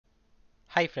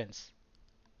Hi friends,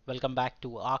 welcome back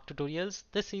to Arc Tutorials.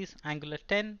 This is Angular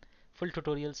 10 full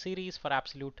tutorial series for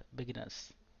absolute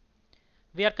beginners.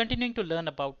 We are continuing to learn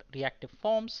about reactive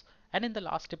forms, and in the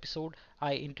last episode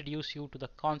I introduced you to the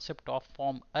concept of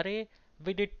form array.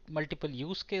 We did multiple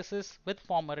use cases with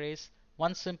form arrays,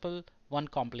 one simple, one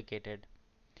complicated.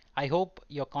 I hope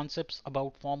your concepts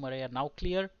about form array are now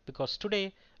clear, because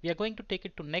today we are going to take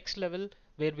it to next level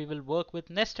where we will work with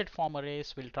nested form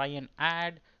arrays. We'll try and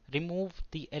add, remove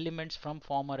the elements from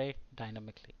form array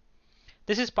dynamically.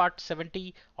 This is part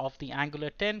 70 of the Angular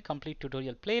 10 complete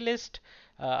tutorial playlist.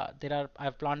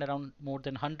 I've planned around more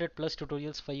than 100 plus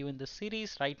tutorials for you in this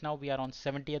series. Right now we are on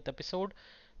 70th episode.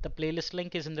 The playlist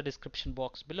link is in the description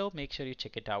box below. Make sure you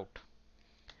check it out.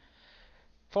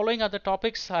 Following other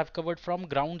topics I've covered from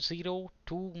ground zero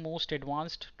to most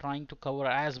advanced, trying to cover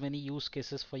as many use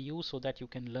cases for you so that you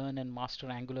can learn and master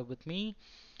Angular with me.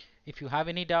 If you have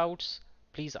any doubts,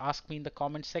 please ask me in the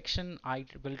comment section. I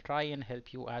will try and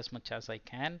help you as much as I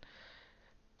can.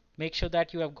 Make sure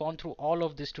that you have gone through all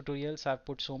of these tutorials. I've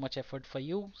put so much effort for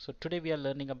you. So today we are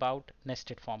learning about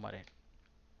nested form array.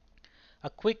 A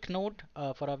quick note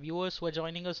for our viewers who are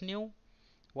joining us new.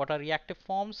 What are reactive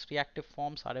forms? Reactive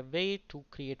forms are a way to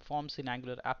create forms in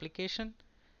Angular application.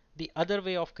 The other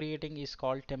way of creating is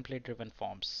called template driven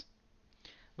forms.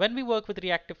 When we work with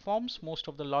reactive forms, most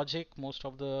of the logic, most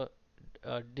of the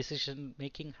decision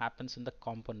making happens in the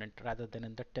component rather than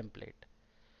in the template.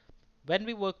 When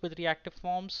we work with reactive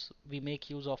forms, we make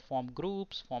use of form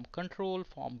groups, form control,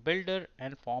 form builder,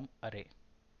 and form array.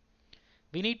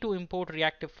 We need to import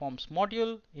reactive forms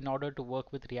module in order to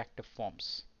work with reactive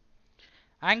forms.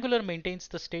 Angular maintains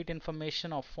the state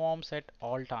information of forms at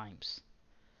all times.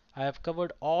 I have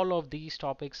covered all of these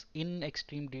topics in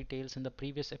extreme details in the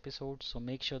previous episodes, so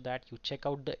make sure that you check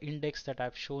out the index that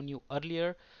I've shown you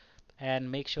earlier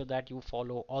and make sure that you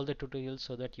follow all the tutorials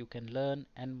so that you can learn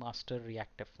and master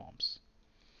reactive forms.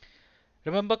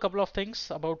 Remember a couple of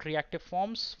things about reactive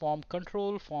forms: form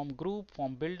control, form group,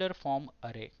 form builder, form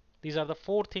array. These are the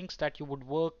four things that you would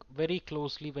work very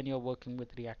closely when you're working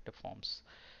with reactive forms.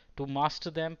 To master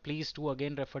them, please do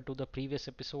again refer to the previous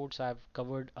episodes. I've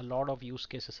covered a lot of use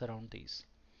cases around these.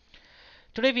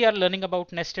 Today we are learning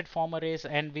about nested form arrays,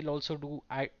 and we'll also do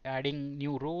adding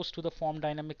new rows to the form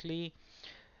dynamically.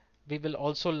 We will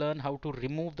also learn how to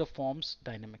remove the forms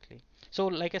dynamically. So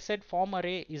like I said, form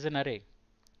array is an array.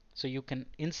 So you can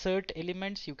insert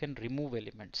elements, you can remove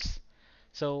elements.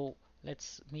 So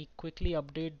let's me quickly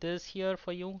update this here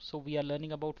for you. So we are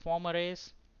learning about form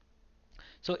arrays.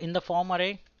 So in the form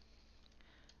array,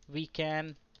 we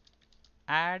can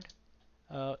add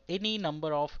any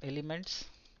number of elements,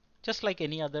 just like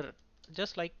any other,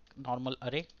 just like normal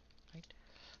array, right?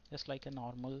 Just like a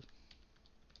normal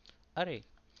array.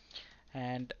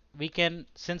 And we can,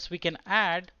 since we can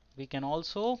add, we can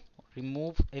also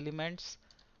remove elements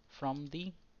from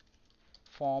the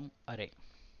form array.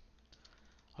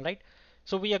 All right.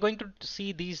 So we are going to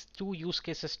see these two use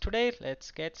cases today.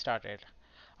 Let's get started.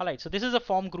 All right. So this is a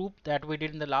form group that we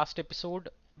did in the last episode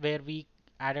where we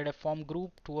added a form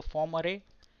group to a form array.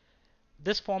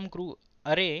 This form group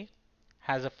array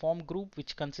has a form group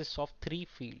which consists of three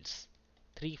fields,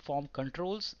 three form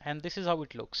controls, and this is how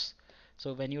it looks.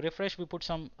 So when you refresh, we put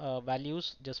some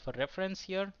values just for reference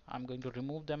here. I'm going to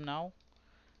remove them now.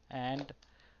 And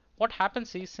what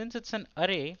happens is, since it's an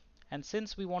array and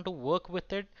since we want to work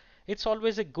with it, it's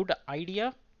always a good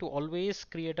idea to always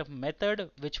create a method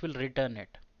which will return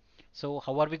it. So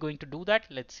how are we going to do that?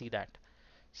 Let's see that.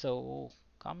 So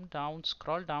come down,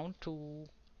 scroll down to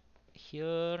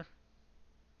here,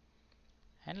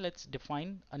 and let's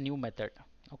define a new method.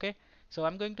 Okay, so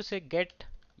I'm going to say get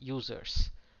users,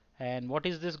 and what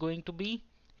is this going to be?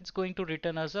 It's going to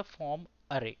return as a form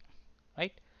array,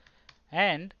 right?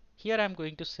 And here I'm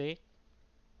going to say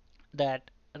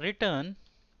that return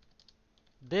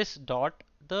this dot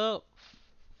the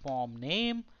form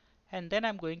name, and then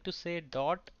I'm going to say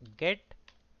dot get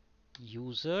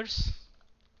users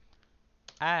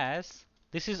as,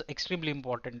 this is extremely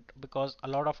important because a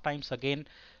lot of times again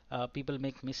people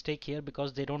make mistake here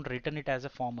because they don't return it as a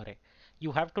form array.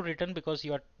 You have to return because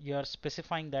you are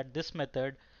specifying that this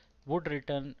method would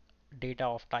return data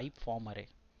of type form array.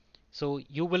 So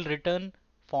you will return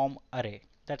form array.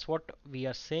 That's what we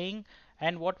are saying.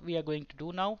 And what we are going to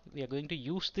do now, we are going to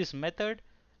use this method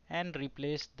and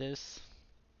replace this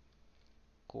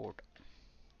code.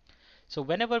 So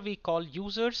whenever we call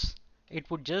users, it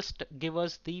would just give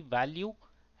us the value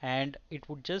and it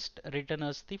would just return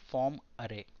us the form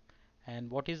array. And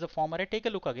what is the form array? Take a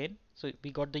look again. So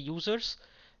we got the users,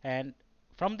 and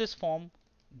from this form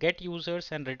get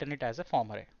users and return it as a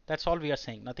form array. That's all we are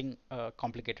saying, nothing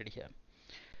complicated here.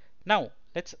 Now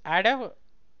let's add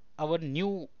our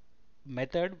new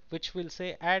method which will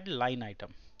say add line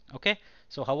item. Okay,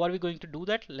 so how are we going to do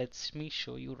that? Let me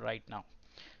show you right now.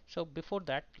 So before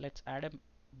that, let's add a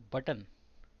button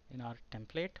in our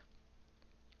template,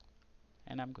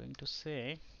 and I'm going to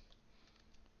say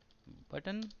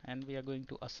button, and we are going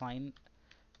to assign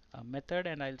a method,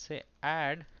 and I'll say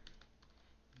add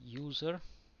user,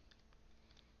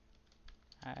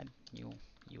 add new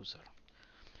user.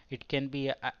 It can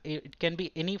be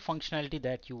any functionality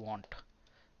that you want.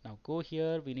 Now go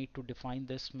here, we need to define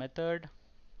this method.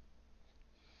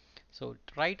 So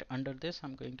right under this,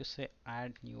 I'm going to say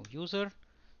add new user.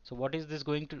 So what is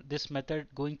this method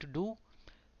going to do?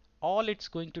 All it's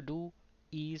going to do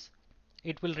is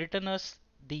it will return us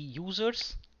the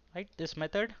users, right? This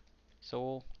method.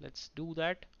 So let's do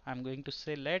that. I'm going to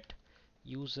say let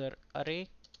user array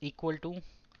equal to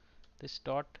this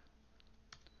dot.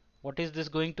 What is this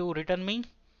going to return me?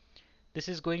 This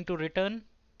is going to return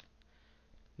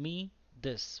me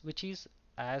this, which is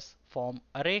as form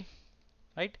array,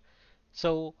 right?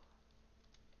 So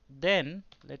then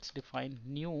let's define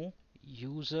new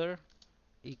user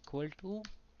equal to,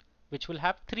 which will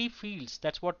have three fields.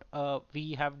 That's what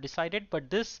we have decided, but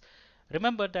this,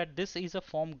 remember that this is a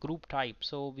form group type,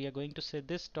 so we are going to say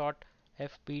this dot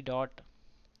fp dot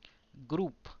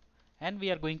group, and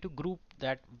we are going to group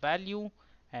that value,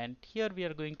 and here we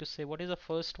are going to say what is the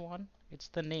first one. It's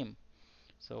the name,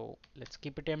 so let's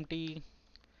keep it empty.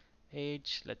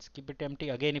 Age, let's keep it empty.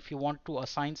 Again, if you want to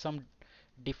assign some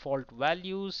default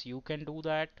values, you can do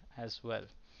that as well.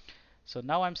 So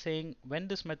now I'm saying when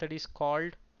this method is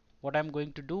called, what I'm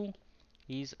going to do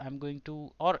is I'm going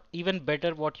to, or even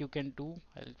better, what you can do,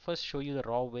 I'll first show you the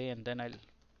raw way and then I'll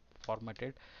format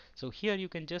it. So here you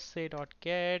can just say dot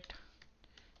get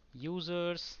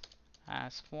users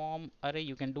as form array.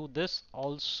 You can do this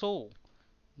also,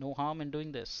 no harm in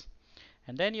doing this.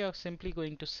 And then you're simply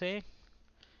going to say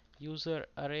user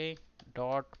array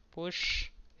dot push.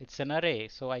 It's an array,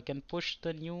 so I can push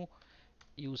the new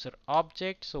user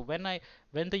object. So when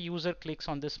the user clicks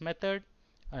on this method,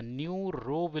 a new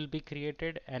row will be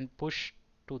created and pushed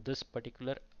to this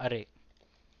particular array.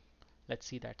 Let's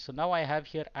see that. So now I have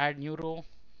here add new row.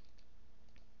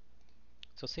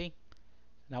 So see,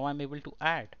 now I'm able to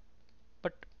add.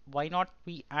 But why not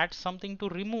we add something to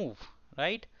remove,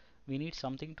 right? We need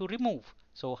something to remove.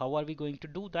 So how are we going to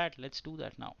do that? Let's do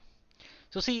that now.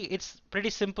 So see, it's pretty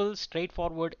simple,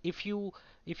 straightforward. If you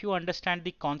understand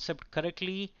the concept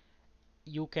correctly,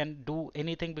 you can do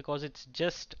anything because it's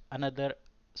just another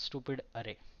stupid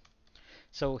array.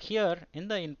 So here in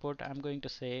the input, I'm going to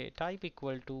say type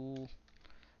equal to,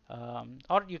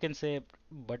 or you can say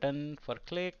button for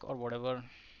click or whatever.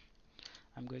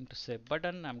 I'm going to say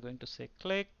button, I'm going to say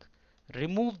click,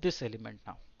 remove this element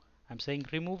now. I'm saying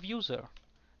remove user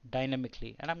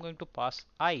dynamically, and I'm going to pass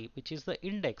I, which is the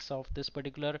index of this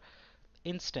particular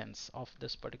instance of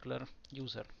this particular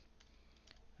user.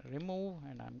 Remove,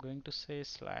 and I'm going to say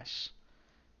slash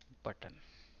button.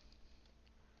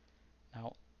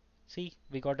 Now see,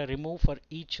 we got a remove for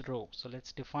each row. So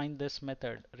let's define this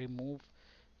method remove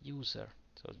user.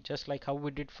 So just like how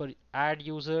we did for add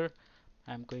user,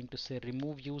 I'm going to say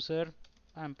remove user.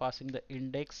 I'm passing the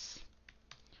index.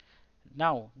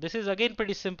 Now this is again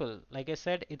pretty simple. Like I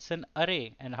said, it's an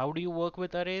array. And how do you work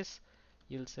with arrays?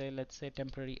 You'll say, let's say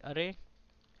temporary array,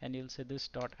 and you'll say this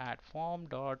dot add form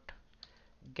dot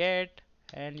get,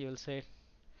 and you'll say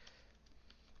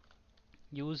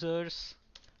users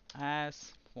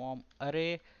as form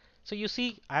array. So you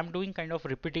see, I'm doing kind of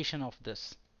repetition of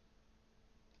this.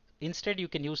 Instead, you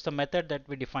can use the method that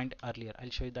we defined earlier. I'll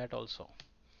show you that also.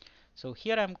 So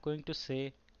here I'm going to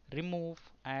say remove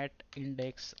at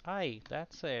index I.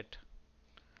 That's it.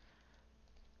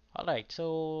 Alright,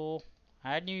 so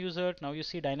add new user. Now you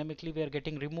see dynamically we are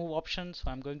getting remove options.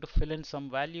 So I'm going to fill in some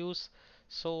values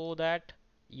so that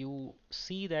you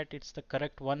see that it's the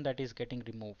correct one that is getting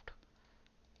removed.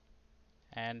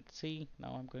 And see,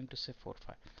 now I'm going to say 4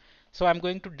 5. So I'm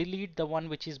going to delete the one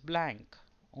which is blank.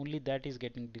 Only that is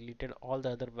getting deleted. All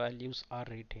the other values are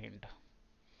retained.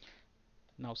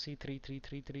 Now see 3 3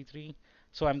 3 3 3.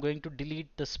 So I'm going to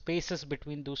delete the spaces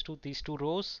between these two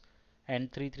rows,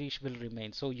 and 3 3 will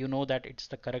remain. So you know that it's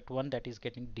the correct one that is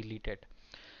getting deleted.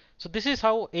 So this is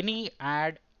how any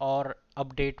add or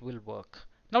update will work.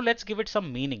 Now let's give it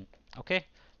some meaning. Okay,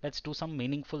 let's do some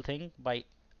meaningful thing by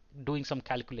doing some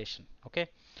calculation. Okay,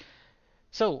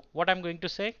 so what I'm going to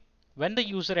say, when the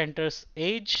user enters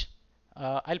age,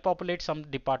 I'll populate some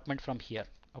department from here.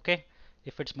 Okay,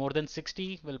 if it's more than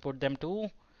 60, we'll put them to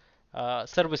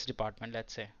service department,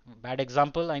 let's say. Bad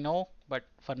example, I know, but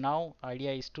for now,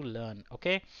 idea is to learn.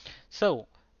 Okay, so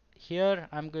here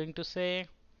I'm going to say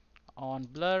on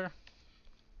blur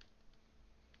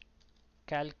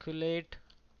calculate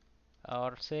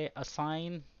or say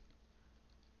assign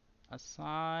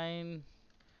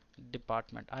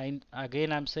department.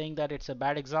 I'm saying that it's a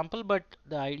bad example, but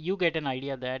you get an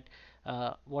idea that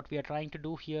what we are trying to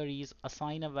do here is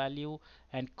assign a value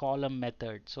and call a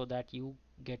method so that you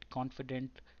get confident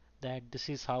that this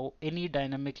is how any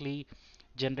dynamically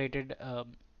generated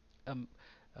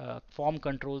form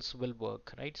controls will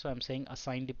work, right? So I'm saying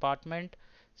assign department.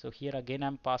 So here again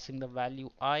I'm passing the value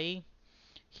I.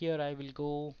 Here I will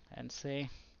go and say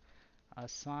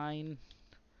assign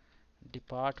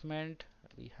department.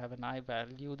 We have an I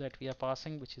value that we are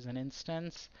passing, which is an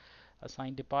instance.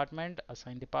 Assign department.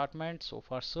 So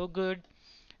far so good.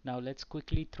 Now let's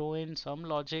quickly throw in some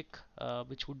logic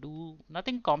which would do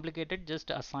nothing complicated, just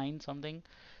assign something.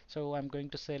 So I'm going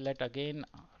to say let again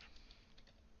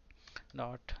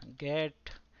dot get.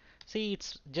 See,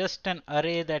 it's just an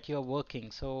array that you're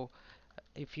working. So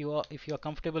if you are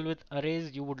comfortable with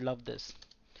arrays, you would love this,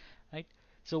 right?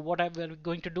 So what we're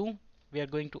going to do, we are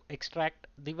going to extract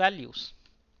the values,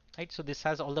 right? So this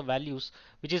has all the values,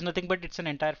 which is nothing but it's an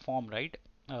entire form, right?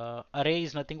 Array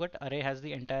is nothing but array has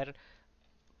the entire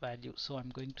value. So I'm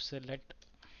going to say let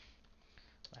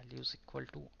values equal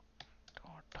to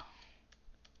dot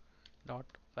dot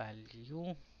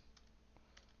value.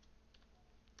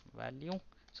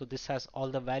 So this has all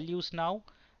the values now,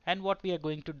 and what we are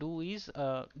going to do is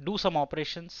do some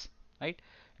operations, right?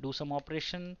 Do some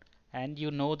operation, and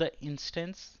you know the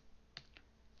instance,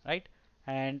 right?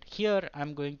 And here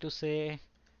I'm going to say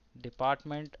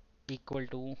department equal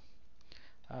to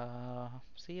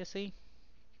CSE.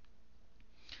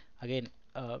 Again,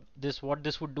 this what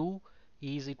this would do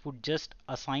is it would just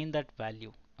assign that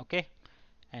value, okay?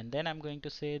 And then I'm going to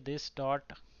say this dot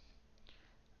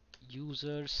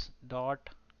users dot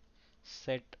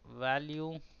set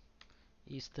value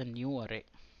is the new array.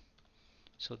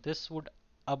 So this would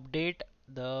update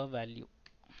the value.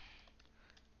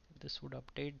 This would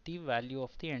update the value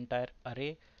of the entire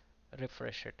array.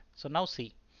 Refresh it. So now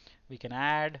see, we can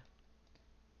add.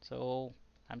 So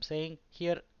I'm saying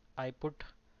here I put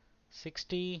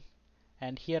 60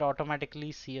 and here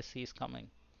automatically CSC is coming.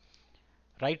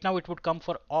 Right now it would come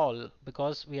for all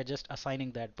because we are just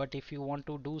assigning that, but if you want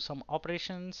to do some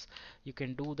operations, you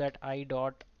can do that I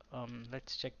dot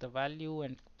let's check the value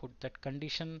and put that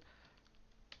condition.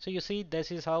 So you see,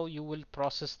 this is how you will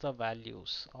process the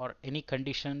values or any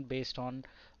condition based on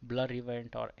blur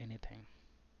event or anything.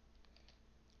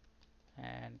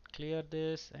 And clear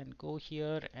this and go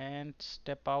here and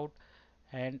step out,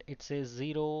 and it says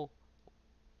 0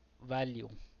 value.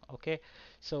 Okay,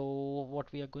 so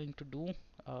what we are going to do,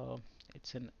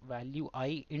 it's an value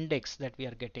I index that we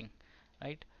are getting,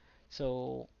 right?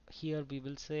 So here we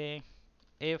will say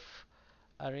if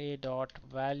array dot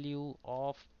value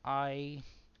of I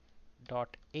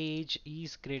dot age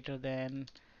is greater than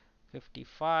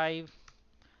 55,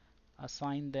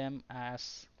 assign them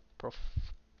as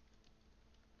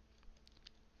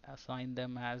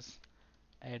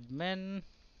admin,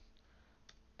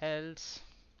 else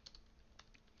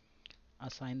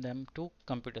assign them to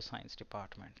computer science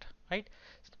department, right?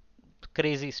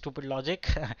 Crazy stupid logic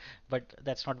but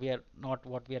that's not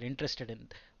what we are interested in.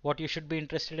 What you should be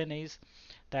interested in is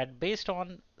that based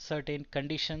on certain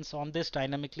conditions on this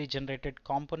dynamically generated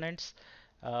components,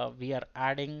 we are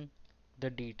adding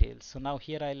the details. So now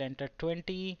here I'll enter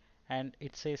 20 and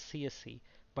it says CSC,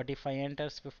 but if I enter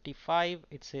 55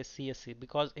 it says CSC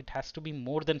because it has to be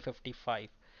more than 55.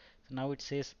 So now it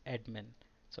says admin.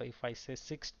 So if I say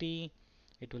 60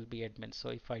 it will be admin. So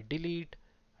if I delete,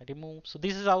 I remove. So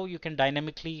this is how you can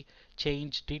dynamically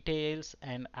change details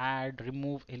and add,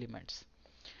 remove elements.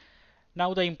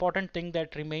 Now the important thing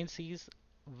that remains is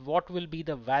what will be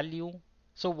the value.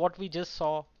 So what we just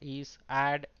saw is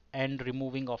add and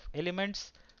removing of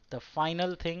elements. The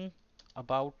final thing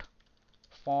about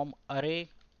form array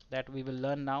that we will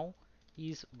learn now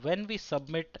is when we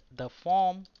submit the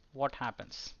form, what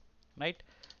happens, right?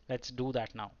 Let's do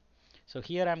that now. So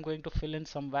here I'm going to fill in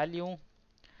some value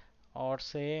or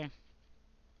say,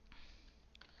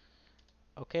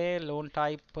 okay, loan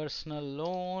type personal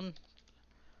loan.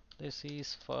 This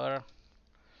is for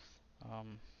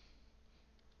um,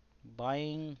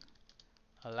 buying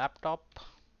a laptop,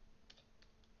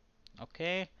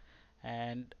 okay,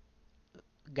 and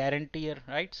guaranteer,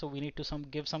 right? So we need to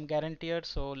give some guaranteer.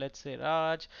 So let's say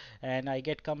Raj, and I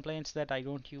get complaints that I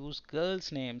don't use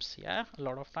girls names, yeah, a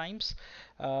lot of times.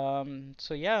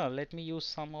 So yeah, let me use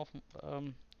some of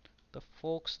the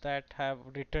folks that have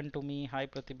written to me. Hi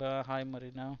Pratibha, hi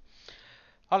Marina.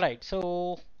 All right,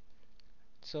 so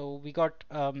we got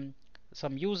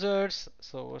some users.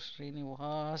 So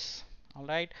Srinivas. All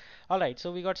right, all right.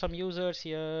 So we got some users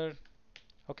here.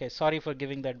 Okay, sorry for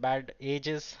giving that bad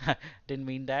ages. Didn't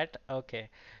mean that. Okay,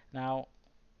 now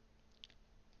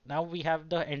now we have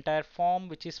the entire form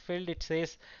which is filled. It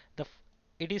says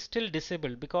it is still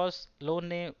disabled because loan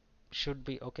name should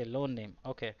be okay. Loan name.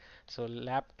 Okay, so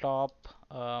laptop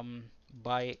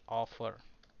buy offer,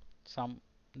 some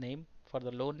name for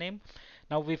the loan name.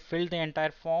 Now we filled the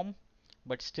entire form,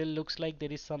 but still looks like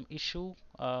there is some issue.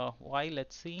 Why?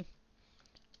 Let's see.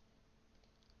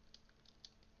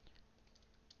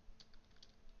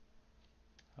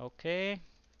 Okay,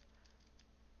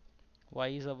 why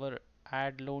is our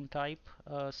add loan type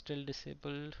still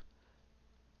disabled?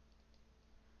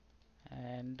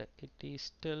 And it is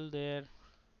still there.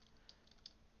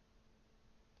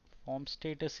 Form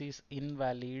status is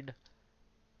invalid.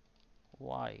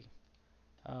 Why?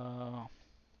 Uh,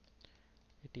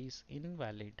 it is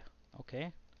invalid.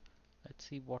 Okay, let's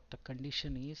see what the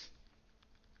condition is.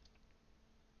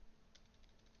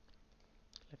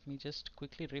 Let me just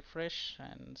quickly refresh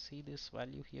and see this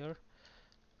value here.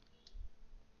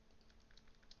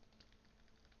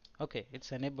 Okay,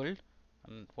 it's enabled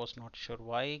and was not sure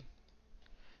why.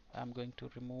 I'm going to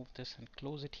remove this and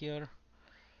close it here.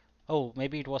 Oh,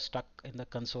 maybe it was stuck in the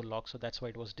console log, so that's why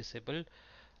it was disabled.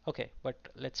 Okay, but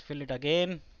let's fill it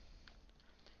again.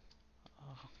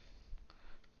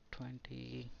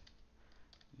 20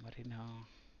 Marina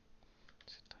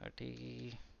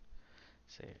 30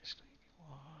 says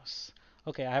was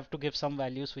okay. I have to give some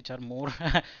values which are more.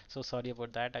 So sorry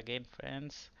about that again,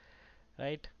 friends.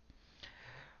 Right?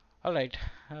 All right.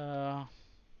 Uh,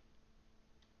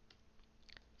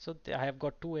 So I have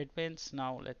got two admins.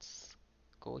 Now let's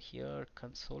go here,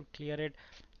 console clear it.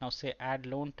 Now say add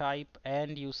loan type,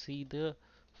 and you see the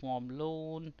form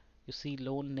loan, you see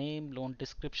loan name, loan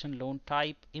description, loan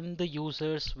type. In the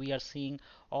users we are seeing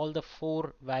all the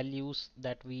four values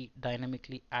that we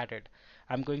dynamically added.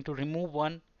 I'm going to remove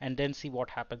one and then see what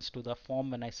happens to the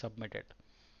form when I submit it.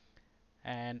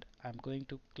 And I'm going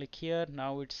to click here.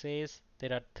 Now it says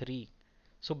there are three.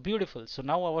 So beautiful. So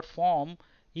now our form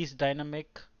is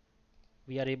dynamic.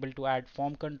 We are able to add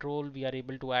form control, we are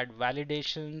able to add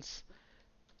validations,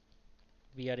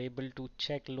 we are able to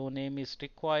check loan name is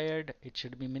required, it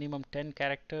should be minimum 10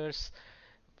 characters.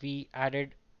 We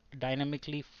added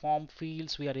dynamically form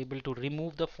fields, we are able to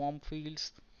remove the form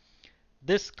fields.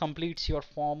 This completes your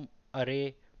form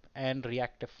array and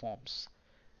reactive forms.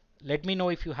 Let me know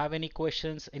if you have any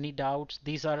questions, any doubts.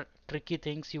 These are tricky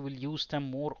things, you will use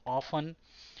them more often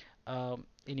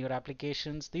in your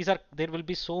applications. There will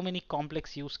be so many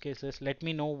complex use cases. Let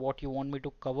me know what you want me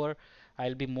to cover.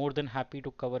 I'll be more than happy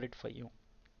to cover it for you.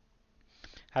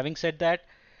 Having said that,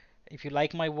 if you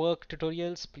like my work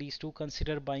tutorials, please do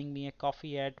consider buying me a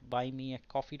coffee at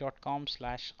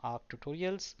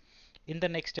buymeacoffee.com/arctutorials. In the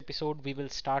next episode, we will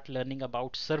start learning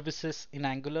about services in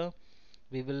Angular.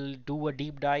 We will do a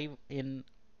deep dive in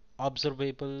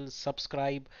observables,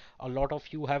 subscribe. A lot of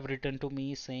you have written to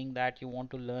me saying that you want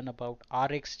to learn about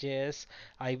RxJS.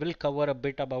 I will cover a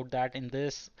bit about that in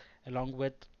this, along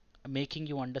with making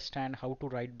you understand how to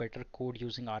write better code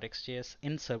using RxJS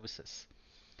in services.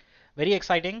 Very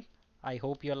exciting. I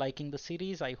hope you're liking the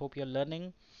series. I hope you're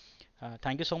learning.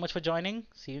 Thank you so much for joining.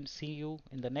 See you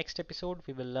in the next episode.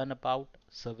 We will learn about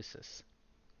services.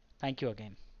 Thank you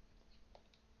again.